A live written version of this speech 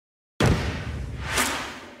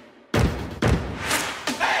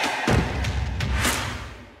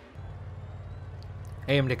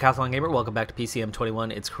Hey, I'm Decathlon Gamer. Welcome back to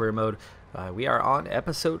PCM21. It's career mode. We are on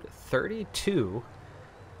episode 32,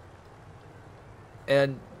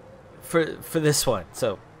 and for this one,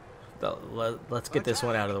 so let's get this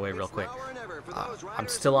one out of the way real quick. I'm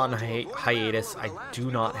still on hiatus. I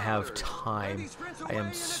do not have time. I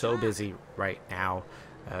am so busy right now.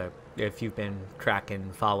 If you've been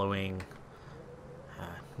tracking, following,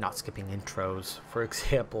 not skipping intros, for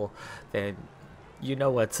example, then you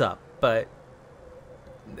know what's up. But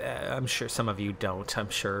I'm sure some of you don't. I'm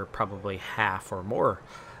sure probably half or more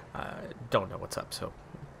don't know what's up. So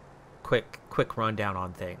quick rundown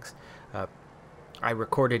on things. I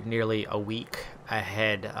recorded nearly a week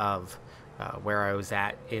ahead of where I was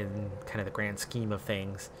at in kind of the grand scheme of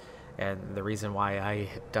things. And the reason why I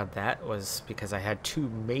had done that was because I had two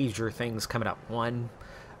major things coming up. One,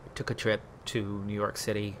 I took a trip to New York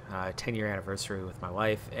City, 10-year anniversary with my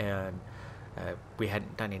wife, and we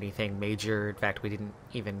hadn't done anything major. In fact, we didn't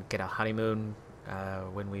even get a honeymoon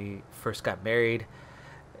when we first got married.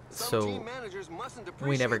 So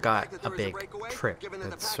we never got a big trip.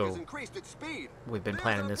 So we've been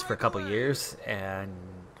planning this for a couple years, and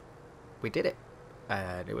we did it.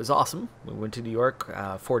 And it was awesome. We went to New York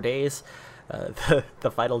 4 days.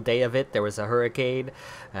 The final day of it, there was a hurricane,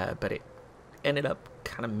 but it ended up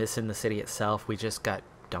kind of missing the city itself. We just got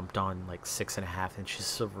dumped on like 6.5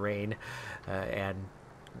 inches of rain, and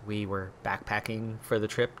we were backpacking for the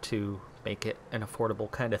trip to make it an affordable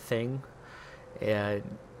kind of thing.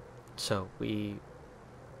 And so we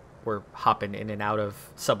were hopping in and out of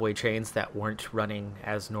subway trains that weren't running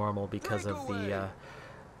as normal because of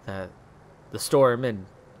the storm, and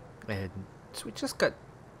so we just got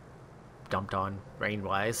dumped on rain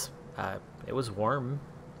wise. It was warm,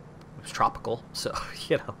 it was tropical, so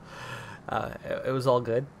you know, it was all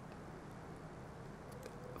good.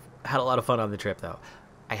 Had a lot of fun on the trip, though.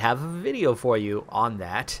 I have a video for you on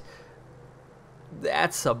that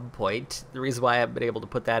at some point. The reason why I haven't been able to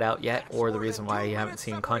put that out yet, or the reason why you haven't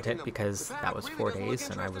seen content, because that was 4 days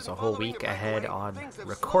and I was a whole week ahead on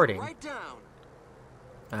recording,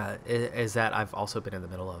 is that I've also been in the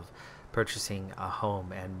middle of purchasing a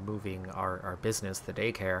home and moving our business, the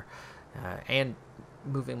daycare, and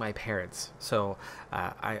moving my parents. So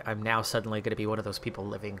I'm now suddenly going to be one of those people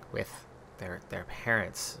living with their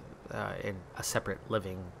parents in a separate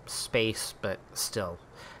living space, but still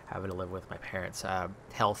having to live with my parents.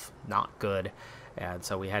 Health not good, and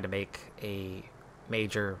so we had to make a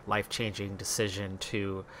major life-changing decision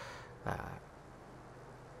to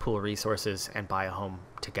pool resources and buy a home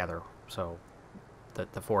together. So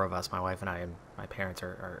the four of us, my wife and I and my parents,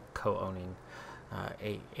 are co-owning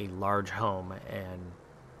a large home, and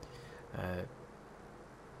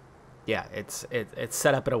yeah, it's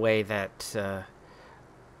set up in a way that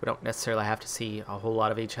we don't necessarily have to see a whole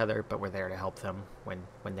lot of each other, but we're there to help them when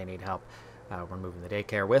they need help. We're moving the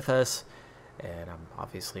daycare with us, and I'm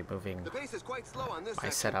obviously moving my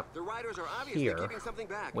setup here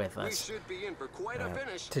with us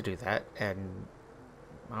to do that. And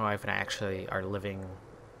my wife and I actually are living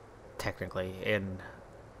technically in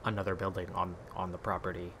another building on the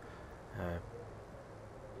property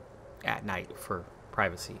at night for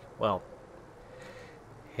privacy. Well,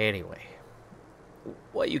 anyway,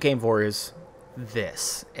 what you came for is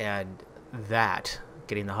this and that.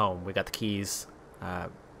 Getting the home, we got the keys a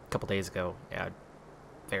couple days ago. Yeah,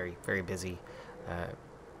 very busy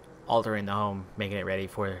altering the home, making it ready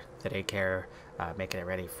for the daycare, making it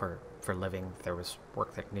ready for living. There was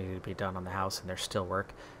work that needed to be done on the house, and there's still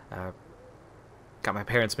work. Got my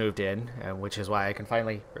parents moved in, which is why I can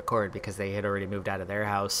finally record, because they had already moved out of their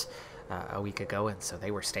house a week ago, and so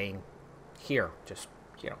they were staying here, just,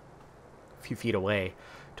 you know, a few feet away,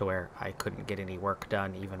 to where I couldn't get any work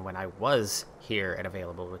done even when I was here and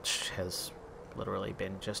available, which has literally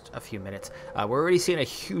been just a few minutes. We're already seeing a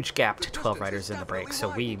huge gap to 12 riders in the break, so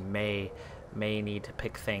we may need to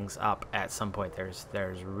pick things up at some point.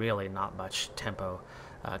 There's really not much tempo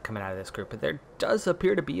coming out of this group, but there does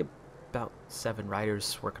appear to be about 7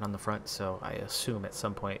 riders working on the front, so I assume at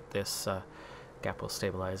some point this gap will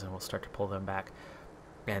stabilize and we'll start to pull them back.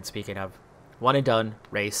 And speaking of one and done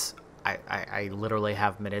race, I literally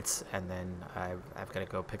have minutes, and then I've got to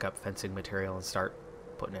go pick up fencing material and start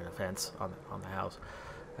putting in a fence on the house,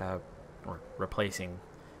 or replacing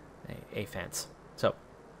a fence. So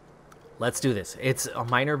let's do this. It's a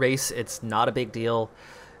minor race. It's not a big deal,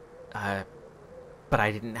 but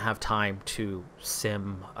I didn't have time to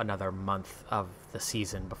sim another month of the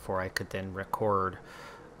season before I could then record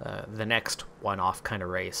the next one-off kind of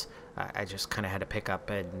race. I just kind of had to pick up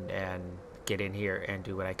and get in here and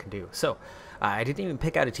do what I can do. So I didn't even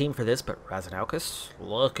pick out a team for this, but Razanaukas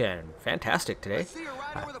looking fantastic today.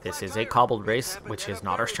 This is a cobbled race, which is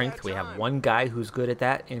not our strength. We have one guy who's good at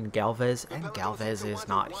that in Galvez, and Galvez is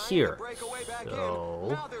not here.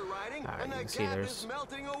 So you can see there's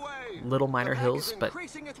little minor hills, but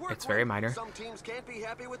it's very minor.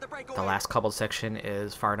 The last cobbled section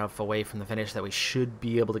is far enough away from the finish that we should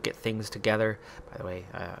be able to get things together. By the way,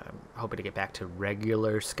 I'm hoping to get back to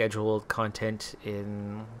regular scheduled content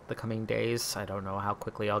in the coming days. I don't know how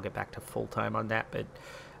quickly I'll get back to full-time on that, but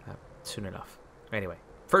soon enough. Anyway,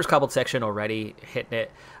 first cobbled section already hitting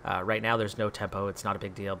it. Right now there's no tempo. It's not a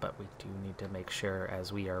big deal, but we do need to make sure,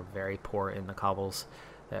 as we are very poor in the cobbles,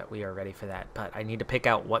 that we are ready for that. But I need to pick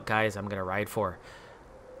out what guys I'm going to ride for.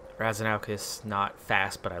 Razanaukas, not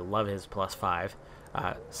fast, but I love his +5.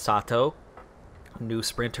 Sato, new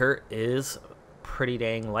sprinter, is pretty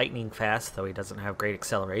dang lightning fast, though he doesn't have great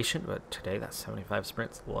acceleration, but today that 75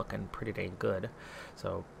 sprint's looking pretty dang good.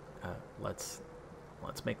 So let's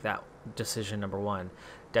make that decision number one.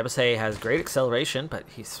 Debase has great acceleration, but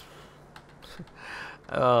he's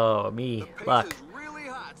oh, me luck.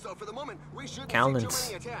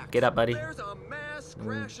 Calnins, get up, buddy.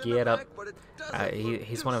 Get up.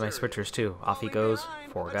 He's one of my switchers too. Off he goes.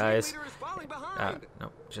 4 guys.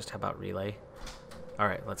 No, just how about relay?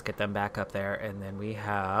 Alright, let's get them back up there. And then we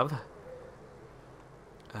have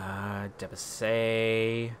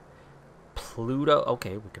Debase, Pluto.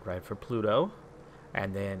 Okay, we could ride for Pluto.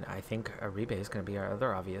 And then I think Aribe is going to be our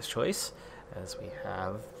other obvious choice, as we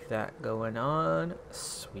have that going on.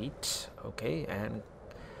 Sweet. Okay, and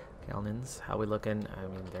Calnins, how we looking? I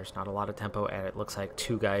mean, there's not a lot of tempo, and it looks like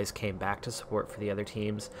 2 guys came back to support for the other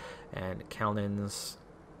teams. And Calnins,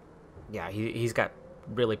 yeah, he's got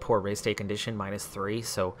really poor race day condition, -3,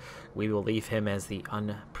 so we will leave him as the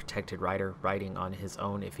unprotected rider riding on his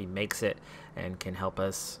own if he makes it and can help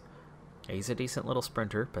us. He's a decent little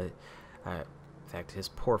sprinter, but in fact, his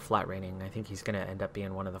poor flat rating, I think he's going to end up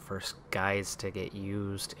being one of the first guys to get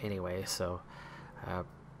used anyway, so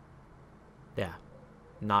yeah,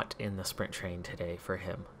 not in the sprint train today for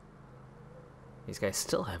him. These guys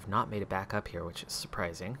still have not made it back up here, which is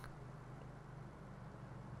surprising.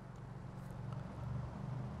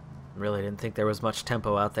 Really didn't think there was much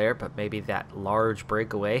tempo out there, but maybe that large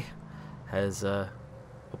breakaway has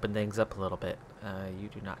opened things up a little bit. You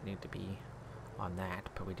do not need to be on that,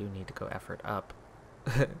 but we do need to go effort up.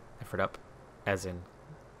 Effort up, as in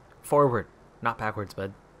forward, not backwards,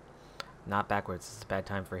 bud. Not backwards. It's a bad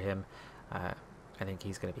time for him. I think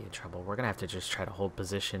he's going to be in trouble. We're going to have to just try to hold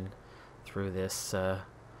position through this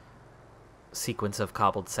sequence of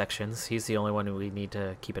cobbled sections. He's the only one who we need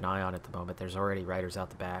to keep an eye on at the moment. There's already riders out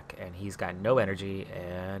the back, and he's got no energy,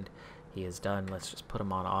 and he is done. Let's just put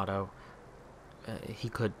him on auto. He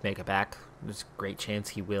could make it back. There's a great chance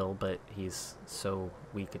he will, but he's so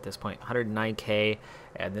weak at this point. 109k,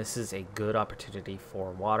 and this is a good opportunity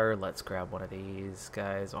for water. Let's grab one of these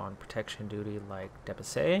guys on protection duty like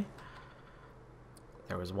Debase.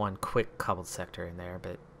 There was one quick cobbled sector in there,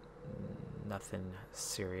 but nothing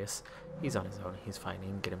serious. He's on his own. He's fine. He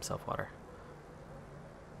can get himself water.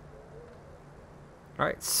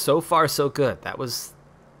 Alright, so far so good. That was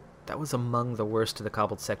among the worst of the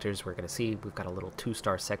cobbled sectors we're going to see. We've got a little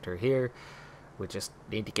 2-star sector here. We just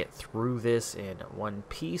need to get through this in one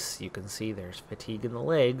piece. You can see there's fatigue in the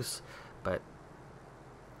legs, but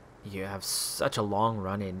you have such a long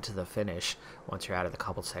run into the finish once you're out of the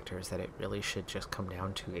cobbled sectors that it really should just come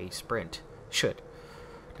down to a sprint. Should.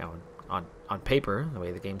 Now, on paper, the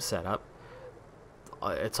way the game's set up,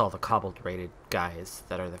 it's all the cobbled rated guys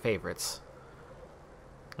that are the favorites.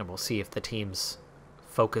 And we'll see if the teams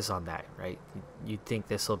focus on that, right? You'd think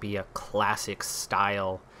this will be a classic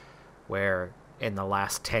style where in the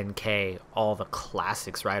last 10k, all the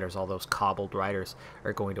classics riders, all those cobbled riders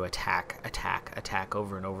are going to attack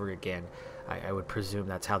over and over again. I would presume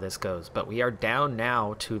that's how this goes. But we are down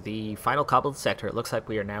now to the final cobbled sector. It looks like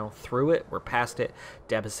we are now through it. We're past it.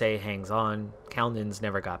 Debase hangs on. Kalnin's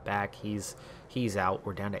never got back. He's out.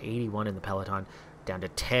 We're down to 81 in the Peloton, down to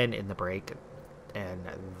 10 in the break. And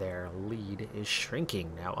their lead is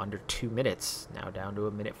shrinking now, under 2 minutes. Now down to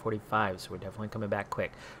 1:45, so we're definitely coming back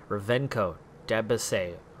quick. Ravenko,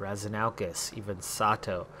 Debase, Razanaukas, even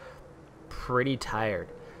Sato, pretty tired.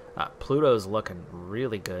 Pluto's looking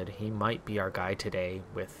really good. He might be our guy today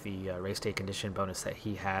with the race day condition bonus that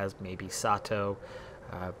he has. Maybe Sato.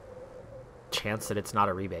 Chance that it's not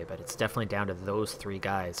a rebate, but it's definitely down to those 3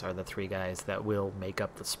 guys are the 3 guys that will make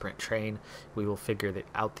up the sprint train. We will figure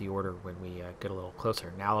out the order when we get a little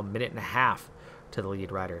closer. Now 1.5 minutes to the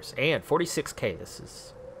lead riders, and 46k.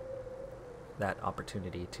 This that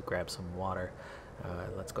opportunity to grab some water.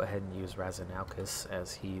 Let's go ahead and use Razanaukas,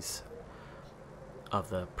 as he's of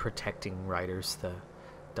the protecting riders, the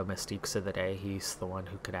domestiques of the day. He's the one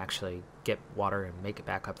who could actually get water and make it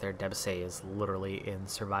back up there. Debse is literally in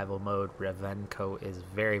survival mode. Revenko is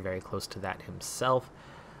very, very close to that himself.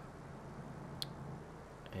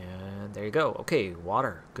 And there you go. Okay,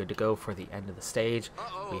 water. Good to go for the end of the stage.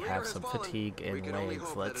 We have some fatigue in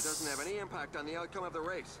legs. Let's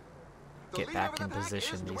get back in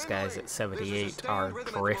position. These guys at 78 are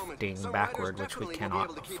drifting backward, which we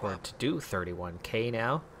cannot afford to do. 31K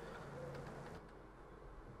now.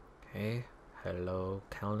 Okay, hello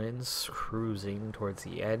Kalnins, cruising towards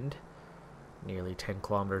the end. Nearly 10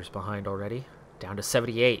 kilometers behind already. Down to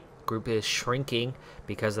 78. Group is shrinking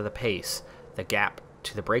because of the pace. The gap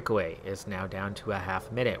to the breakaway is now down to a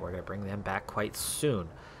half minute. We're going to bring them back quite soon.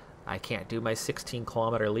 I can't do my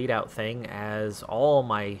 16-kilometer lead-out thing, as all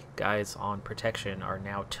my guys on protection are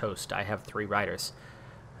now toast. I have 3 riders,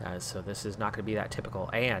 so this is not going to be that typical.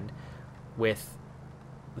 And with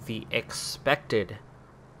the expected,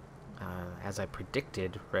 as I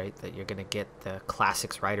predicted, right, that you're going to get the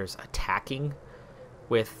Classics riders attacking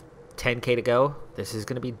with 10K to go, this is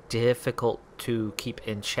going to be difficult to keep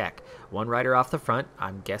in check. One rider off the front,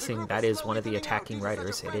 I'm guessing that is one of the attacking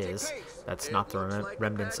riders. It is. That's not the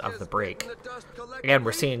remnants of the break. Again,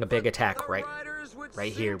 we're seeing a big attack right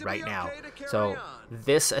here, right now. So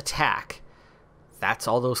this attack, that's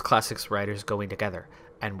all those Classics riders going together.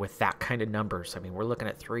 And with that kind of numbers, I mean, we're looking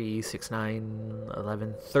at 3, 6, 9,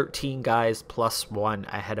 11, 13 guys plus 1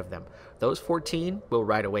 ahead of them. Those 14 will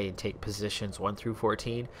ride away and take positions 1 through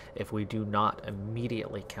 14 if we do not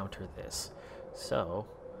immediately counter this. So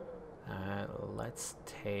let's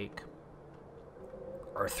take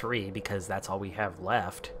our 3, because that's all we have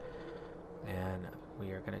left. And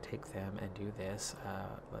we are going to take them and do this.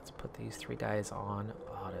 Let's put these 3 guys on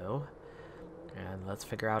auto. And let's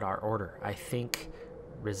figure out our order. I think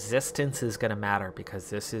resistance is going to matter, because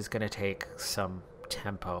this is going to take some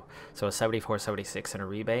tempo. So a 74, 76 and a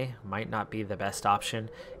Uribe might not be the best option,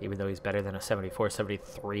 even though he's better than a 74,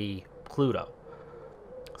 73 Pluto.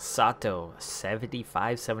 Sato,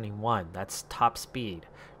 75, 71. That's top speed.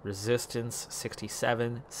 Resistance,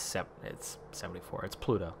 67, it's 74. It's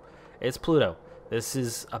Pluto. It's Pluto. This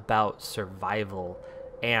is about survival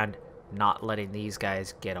and not letting these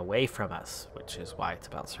guys get away from us, which is why it's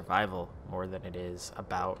about survival more than it is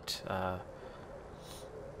about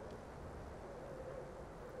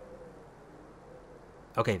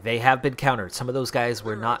okay, they have been countered. Some of those guys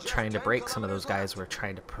were not trying to break. Some of those guys were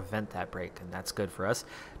trying to prevent that break, and that's good for us.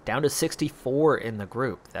 Down to 64 in the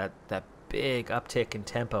group. That big uptick in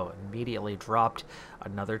tempo immediately dropped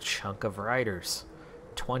another chunk of riders.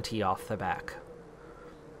 20 off the back.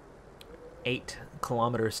 8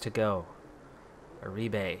 kilometers to go.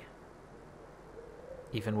 Uribe,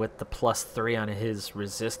 even with the +3 on his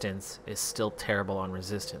resistance, is still terrible on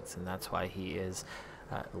resistance, and that's why he is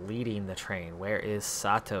leading the train. Where is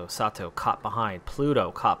Sato? Sato caught behind.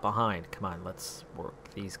 Pluto caught behind. Come on, let's work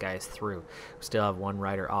these guys through. We still have 1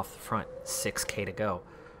 rider off the front. 6K to go.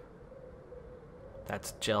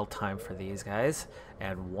 That's gel time for these guys.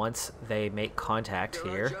 And once they make contact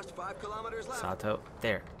here, Sato,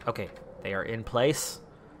 there. Okay, they are in place.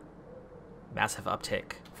 Massive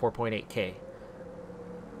uptick. 4.8K.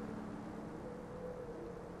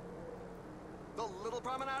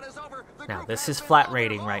 Now, this is flat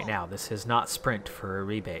rating right now. This is not sprint for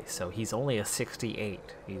Uribe, so he's only a 68.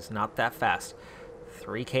 He's not that fast.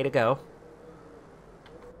 3K to go.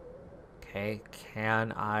 Okay,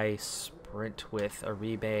 can I sprint with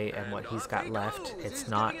Uribe and what he's got left? It's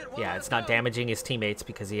not, yeah, it's not damaging his teammates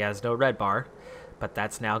because he has no red bar, but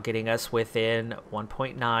that's now getting us within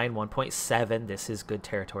 1.9, 1.7. This is good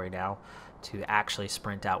territory now to actually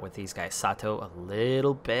sprint out with these guys. Sato a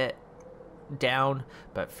little bit down,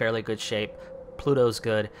 but fairly good shape. Pluto's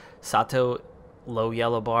good. Sato, low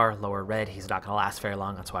yellow bar, lower red. He's not going to last very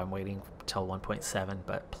long. That's why I'm waiting till 1.7,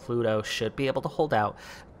 but Pluto should be able to hold out.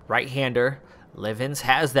 Right-hander. Livens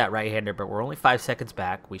has that right-hander, but we're only 5 seconds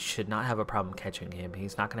back. We should not have a problem catching him.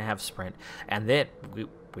 He's not going to have sprint. And then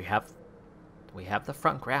we have the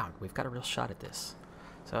front ground. We've got a real shot at this.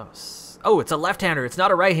 So, oh, it's a left-hander. It's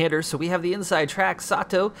not a right-hander, so we have the inside track.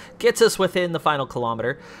 Sato gets us within the final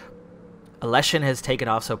kilometer. Aleshin has taken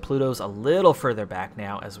off, so Pluto's a little further back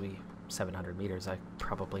now as we... 700 meters. I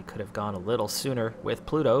probably could have gone a little sooner with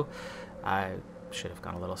Pluto. I should have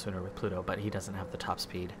gone a little sooner with Pluto, but he doesn't have the top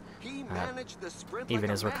speed. Even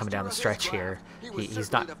as we're coming down the stretch here,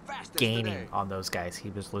 he's not gaining on those guys. He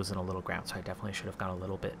was losing a little ground, so I definitely should have gone a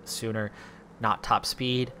little bit sooner. Not top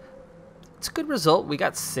speed. it's a good result. We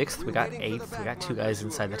got 6th, we got 8th, we got 2 guys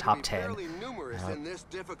inside the top 10.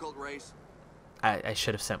 I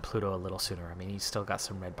should have sent Pluto a little sooner. I mean, he's still got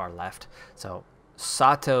some red bar left. So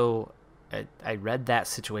Sato, I read that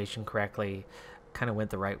situation correctly, kind of went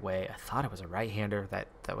the right way. I thought it was a right-hander. That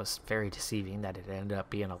was very deceiving that it ended up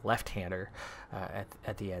being a left-hander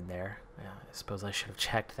at the end there. I suppose I should have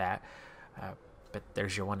checked that. But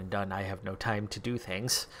there's your one and done. I have no time to do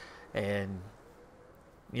things. And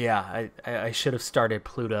yeah, I should have started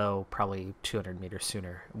Pluto probably 200 meters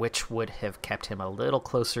sooner, which would have kept him a little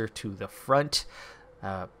closer to the front.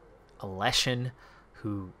 Aleshin,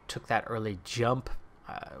 who took that early jump,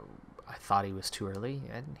 I thought he was too early,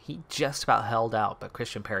 and he just about held out, but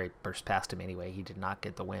Christian Perry burst past him anyway. He did not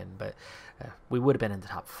get the win, but we would have been in the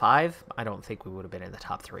top 5. I don't think we would have been in the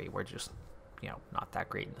top 3. We're just, not that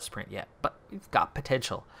great in the sprint yet, but we've got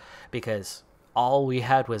potential because all we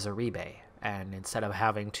had was Uribe. And instead of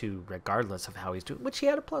having to, regardless of how he's doing, which he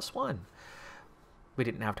had a +1, we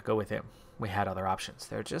didn't have to go with him. We had other options.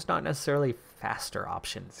 They're just not necessarily faster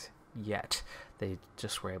options yet. They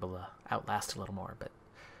just were able to outlast a little more. But,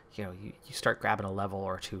 you start grabbing a level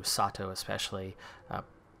or two, Sato especially,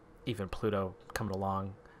 even Pluto coming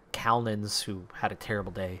along, Kalnins, who had a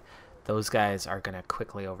terrible day. Those guys are going to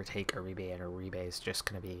quickly overtake Uribe, and Uribe is just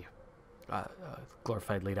going to be a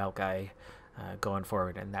glorified lead-out guy going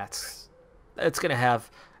forward, and it's going to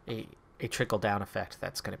have a trickle-down effect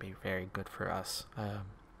that's going to be very good for us.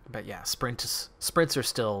 But yeah, sprints are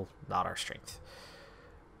still not our strength.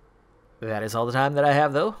 That is all the time that I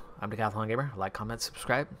have, though. I'm Decathlon Gamer. Like, comment,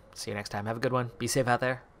 subscribe. See you next time. Have a good one. Be safe out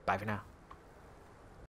there. Bye for now.